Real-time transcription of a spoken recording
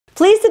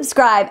Please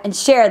subscribe and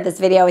share this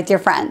video with your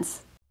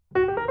friends.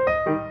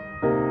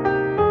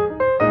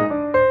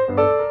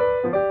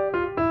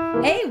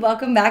 Hey,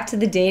 welcome back to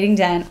the Dating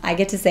Den. I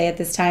get to say it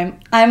this time.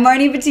 I'm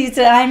Marni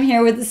Batista. I'm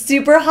here with the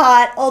super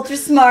hot, ultra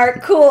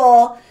smart,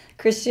 cool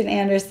Christian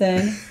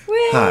Anderson.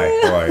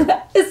 Hi, how are you?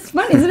 It's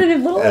funny, isn't it? A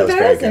little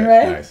embarrassing,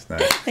 right? Nice.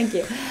 Thank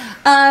you.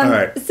 All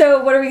right.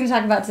 So what are we going to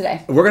talk about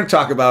today? We're going to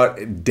talk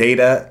about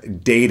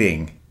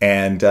dating.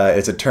 And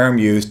it's a term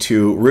used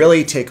to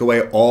really take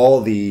away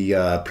all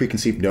the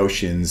preconceived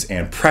notions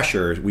and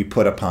pressure we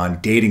put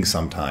upon dating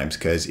sometimes.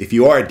 Because if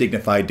you are a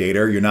dignified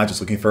dater, you're not just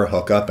looking for a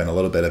hookup and a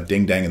little bit of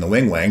ding-dang in the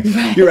wing-wang.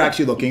 Right. You're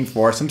actually looking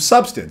for some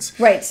substance.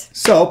 Right.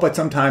 So, but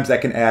sometimes that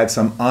can add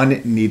some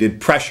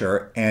unneeded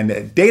pressure.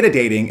 And data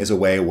dating is a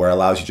way where it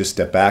allows you to just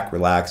step back,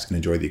 relax, and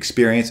enjoy the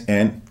experience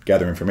and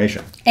gather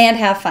information. And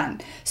have fun.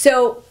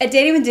 So at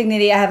Dating with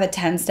Dignity, I have a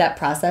 10-step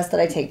process that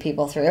I take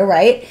people through,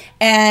 right?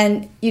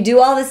 And you do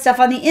all this stuff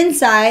on the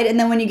inside, and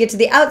then when you get to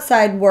the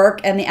outside work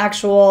and the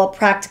actual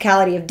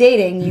practicality of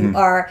dating, you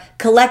are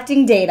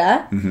collecting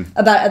data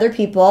about other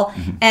people,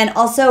 and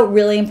also,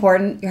 really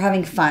important, you're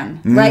having fun,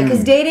 right?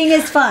 Because dating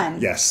is fun.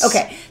 Yes.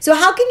 Okay, so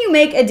how can you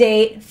make a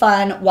date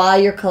fun while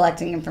you're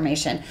collecting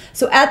information?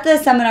 So at the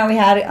seminar we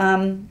had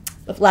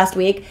last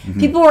week,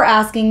 people were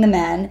asking the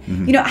men,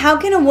 you know, how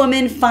can a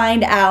woman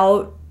find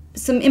out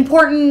some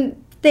important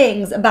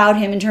things about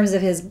him in terms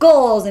of his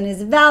goals and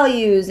his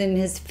values and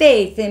his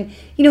faith and,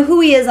 you know, who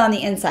he is on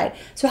the inside.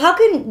 So how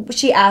can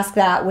she ask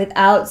that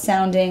without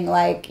sounding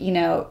like, you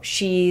know,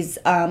 she's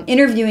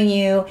interviewing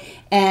you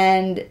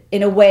and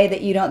in a way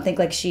that you don't think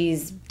like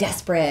she's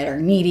desperate or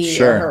needy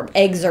or her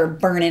eggs are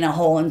burning a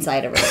hole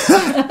inside of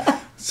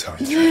her? So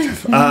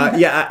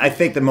yeah, I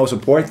think the most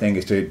important thing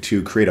is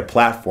to create a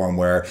platform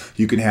where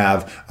you can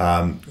have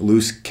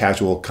loose,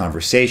 casual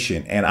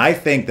conversation. And I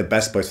think the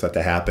best place for that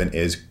to happen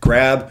is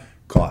grab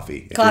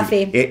coffee.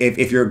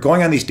 If you're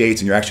going on these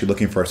dates and you're actually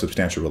looking for a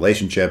substantial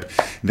relationship,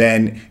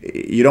 then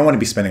you don't want to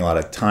be spending a lot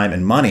of time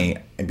and money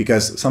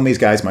because some of these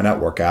guys might not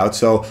work out.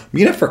 So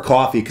meet up for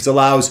coffee because it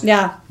allows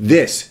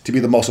this to be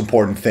the most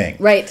important thing.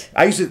 Right.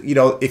 I used to, you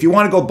know, if you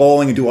want to go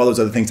bowling and do all those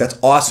other things, that's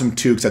awesome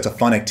too because that's a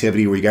fun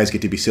activity where you guys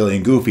get to be silly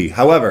and goofy.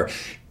 However,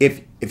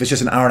 if it's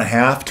just an hour and a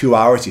half, 2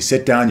 hours, you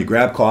sit down, you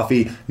grab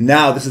coffee.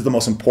 Now this is the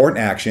most important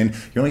action.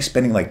 You're only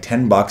spending like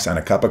 $10 on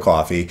a cup of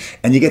coffee,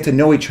 and you get to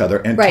know each other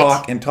and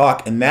talk and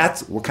talk. And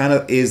that's what kind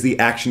of is the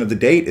action of the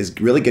date, is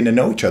really getting to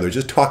know each other.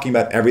 Just talking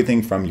about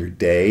everything from your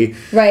day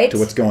to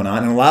what's going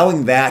on, and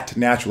allowing that to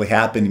naturally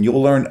happen. And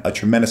you'll learn a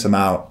tremendous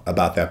amount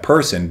about that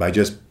person by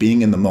just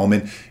being in the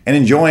moment and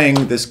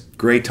enjoying this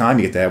great time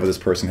you get to have with this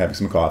person, having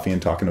some coffee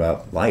and talking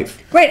about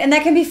life. Right, and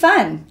that can be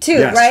fun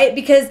too, right?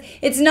 Because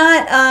it's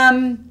not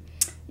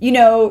you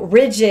know,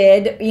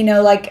 rigid, you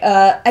know, like,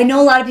 I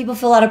know a lot of people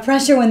feel a lot of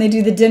pressure when they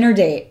do the dinner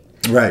date.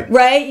 Right.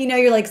 Right? You know,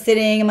 you're like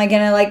sitting, am I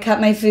going to like cut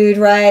my food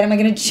right? Am I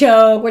going to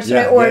choke? What should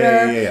I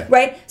order?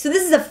 Right? So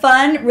this is a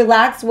fun,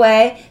 relaxed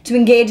way to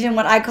engage in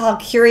what I call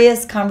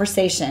curious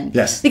conversation.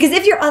 Yes. Because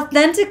if you're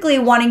authentically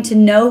wanting to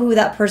know who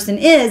that person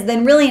is,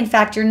 then really, in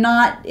fact, you're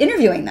not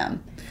interviewing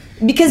them.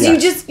 Because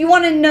you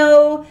want to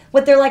know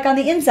what they're like on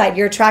the inside.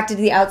 You're attracted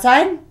to the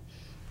outside.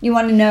 You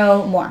want to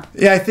know more.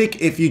 Yeah, I think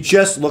if you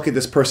just look at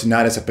this person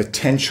not as a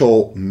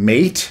potential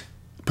mate,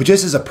 but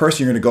just as a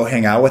person you're going to go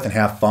hang out with and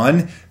have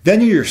fun,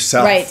 then you're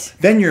yourself. Right.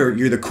 Then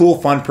you're the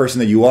cool, fun person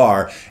that you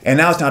are. And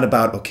now it's not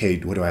about, okay,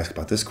 what do I ask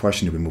about this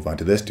question? Do we move on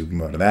to this? Do we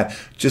move on to that?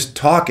 Just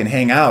talk and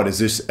hang out. Is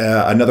this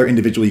another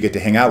individual you get to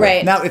hang out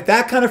with? Now, if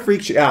that kind of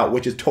freaks you out,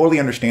 which is totally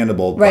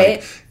understandable,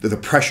 like the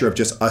pressure of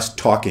just us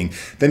talking,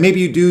 then maybe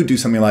you do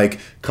something like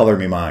color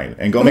me mine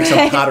and go make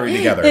some pottery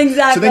together.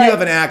 Exactly. So then you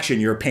have an action.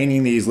 You're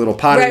painting these little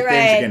pottery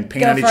things. You can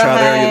paint on each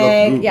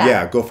other. You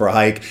look, go for a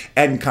hike.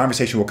 And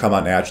conversation will come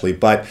out naturally.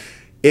 But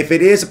if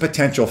it is a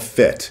potential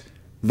fit,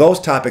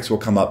 those topics will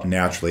come up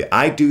naturally.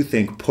 I do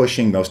think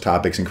pushing those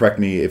topics, and correct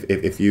me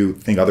if you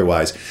think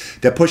otherwise,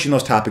 that pushing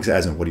those topics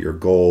as in what are your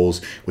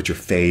goals, what's your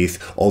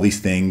faith, all these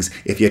things,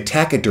 if you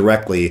attack it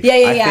directly,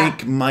 I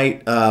think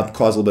might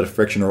cause a little bit of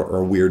friction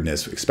or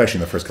weirdness, especially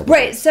in the first couple of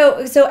days.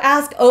 So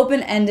ask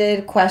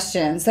open-ended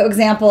questions. So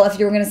example, if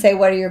you were going to say,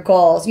 what are your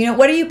goals? You know,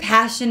 what are you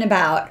passionate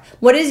about?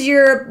 What is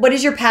your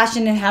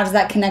passion and how does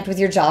that connect with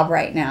your job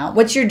right now?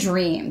 What's your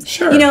dreams?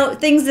 Sure. You know,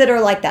 things that are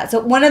like that.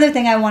 So one other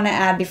thing I want to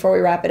add before we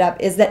wrap it up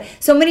is that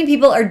so many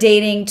people are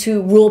dating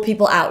to rule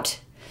people out,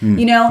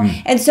 you know?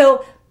 And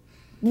so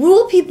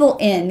rule people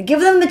in. Give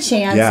them the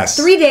chance. Yes.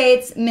 3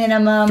 dates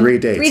minimum. 3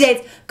 dates. 3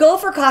 dates. Go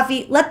for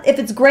coffee. If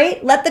it's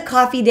great, let the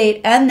coffee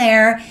date end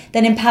there.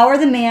 Then empower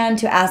the man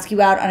to ask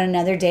you out on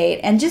another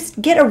date. And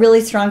just get a really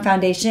strong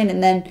foundation.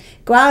 And then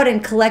go out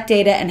and collect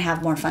data and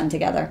have more fun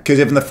together. Because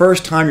if in the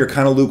first time you're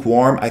kind of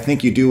lukewarm, I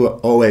think you do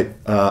owe it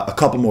a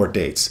couple more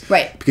dates.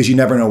 Right. Because you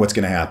never know what's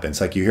going to happen.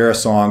 It's like you hear a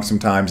song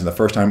sometimes, and the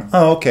first time,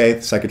 oh, okay.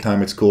 The second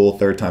time it's cool.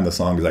 Third time the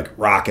song is like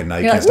rocking. Now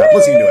you can't stop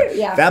listening to it.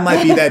 Yeah. That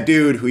might be that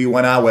dude who you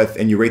went out with,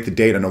 and you rate the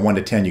date on a 1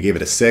 to 10. You gave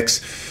it a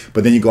 6.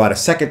 But then you go out a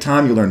second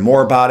time, you learn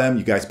more about him.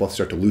 You guys both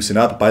start to loosen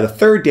up. By the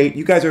third date,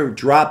 you guys are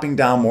dropping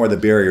down more of the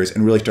barriers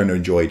and really starting to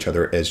enjoy each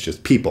other as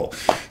just people.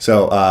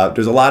 So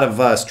there's a lot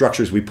of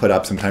structures we put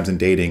up sometimes in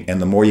dating,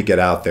 and the more you get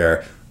out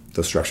there,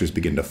 those structures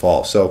begin to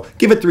fall. So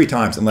give it 3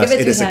 times, unless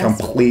it is a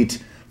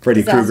complete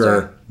Freddy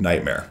Krueger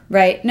nightmare.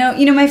 Right. No,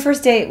 my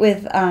first date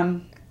with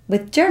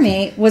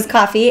Jeremy was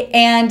coffee,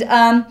 and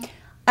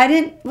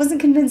I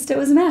wasn't convinced it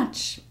was a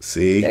match.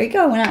 See? There you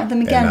go. Went out with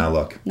him again. And now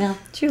look. No,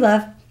 true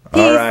love.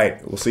 Peace. All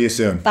right. We'll see you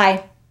soon.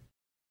 Bye.